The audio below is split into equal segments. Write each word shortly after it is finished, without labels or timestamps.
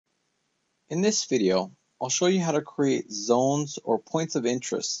In this video, I'll show you how to create zones or points of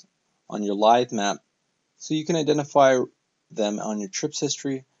interest on your live map so you can identify them on your trips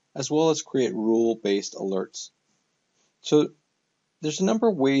history as well as create rule-based alerts. So there's a number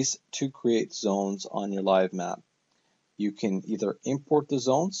of ways to create zones on your live map. You can either import the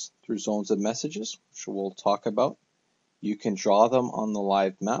zones through zones of messages, which we'll talk about. You can draw them on the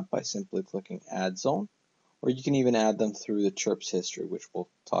live map by simply clicking Add Zone, or you can even add them through the trips history, which we'll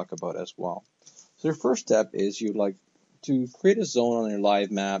talk about as well. So your first step is you'd like to create a zone on your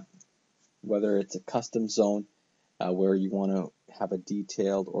live map, whether it's a custom zone where you want to have a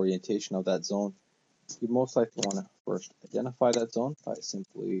detailed orientation of that zone. You most likely want to first identify that zone by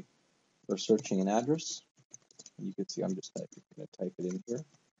simply searching an address. And you can see I'm just going to type it in here.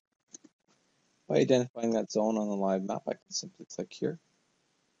 By identifying that zone on the live map, I can simply click here,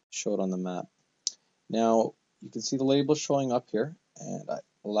 show it on the map. Now you can see the label showing up here, and it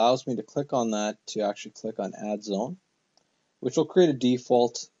allows me to click on that to actually click on Add Zone, which will create a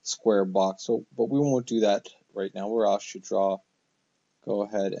default square box. But we won't do that right now. We're actually go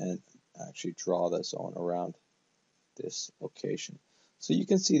ahead and actually draw the zone around this location. So you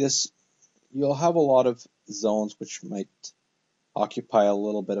can see this. You'll have a lot of zones which might occupy a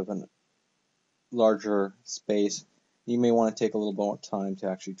little bit of a larger space. You may want to take a little more time to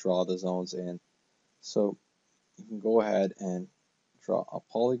actually draw the zones in. So you can go ahead and draw a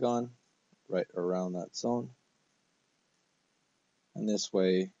polygon right around that zone. And this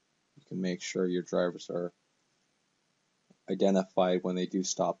way you can make sure your drivers are identified when they do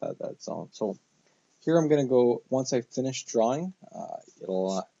stop at that zone. So here I'm going to go, once I finish drawing,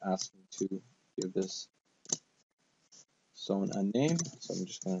 it'll ask me to give this zone a name. So I'm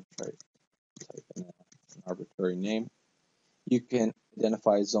just going to try to type in an arbitrary name. You can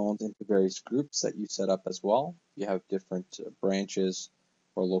identify zones into various groups that you set up as well. You have different branches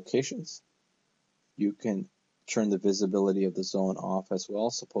or locations. You can turn the visibility of the zone off as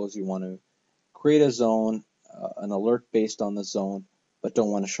well. Suppose you want to create a zone, an alert based on the zone, but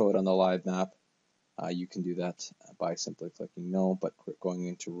don't want to show it on the live map. You can do that by simply clicking no, but going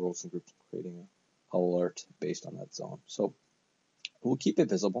into rules and groups and creating an alert based on that zone. So we'll keep it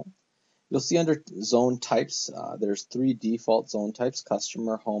visible. You'll see under zone types, there's 3 default zone types: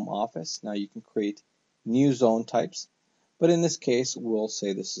 customer, home, office. Now you can create new zone types, but in this case, we'll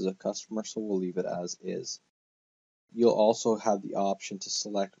say this is a customer, so we'll leave it as is. You'll also have the option to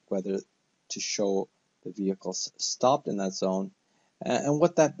select whether to show the vehicles stopped in that zone. And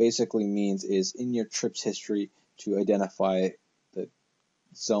what that basically means is in your trips history to identify the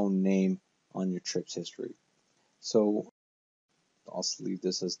zone name on your trips history. So I'll leave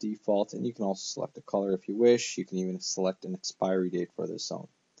this as default, and you can also select a color if you wish. You can even select an expiry date for this zone.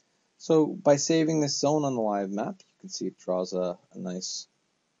 So by saving this zone on the live map, you can see it draws a nice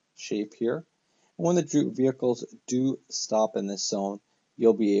shape here. And when the vehicles do stop in this zone,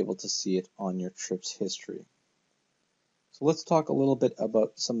 you'll be able to see it on your trips history. So let's talk a little bit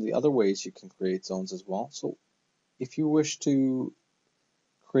about some of the other ways you can create zones as well. So if you wish to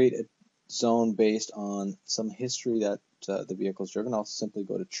create a zone based on some history that the vehicle is driven, I'll simply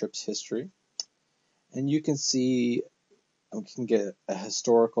go to trips history, and you can see we can get a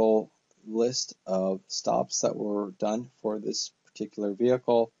historical list of stops that were done for this particular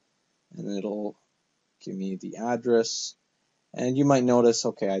vehicle, and it'll give me the address. And you might notice,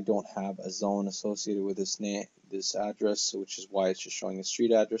 okay, I don't have a zone associated with this address, which is why it's just showing a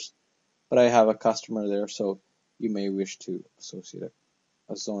street address, but I have a customer there, so you may wish to associate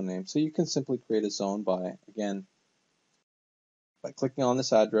a zone name. So you can simply create a zone by clicking on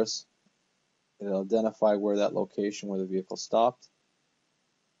this address. It'll identify where that location where the vehicle stopped.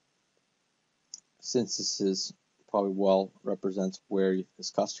 Since this is probably represents where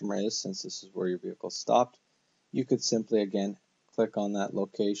this customer is, since this is where your vehicle stopped, you could simply again click on that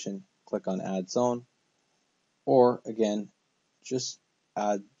location, click on Add Zone, or again just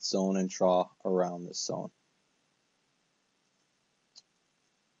add zone and draw around this zone.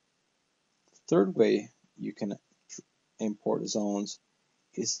 The third way you can import zones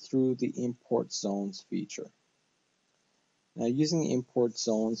is through the Import Zones feature. Now, using the Import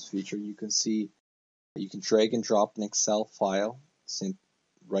Zones feature, you can see you can drag and drop an Excel file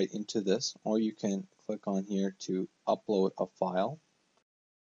right into this, or you can click on here to upload a file.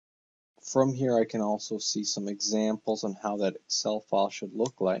 From here, I can also see some examples on how that Excel file should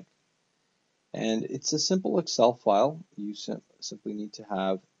look like. And it's a simple Excel file. You simply need to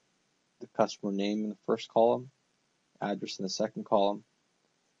have the customer name in the first column, address in the second column.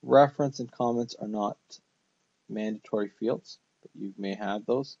 Reference and comments are not mandatory fields, but you may have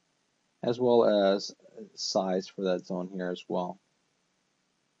those, as well as size for that zone here as well.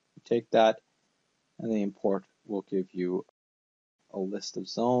 take that, and the import will give you a list of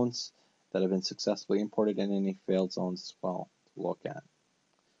zones that have been successfully imported and any failed zones as well to look at.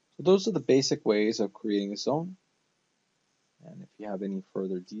 So those are the basic ways of creating a zone. And if you have any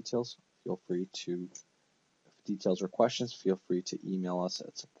further details, details or questions, feel free to email us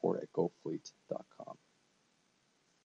at support@gofleet.com.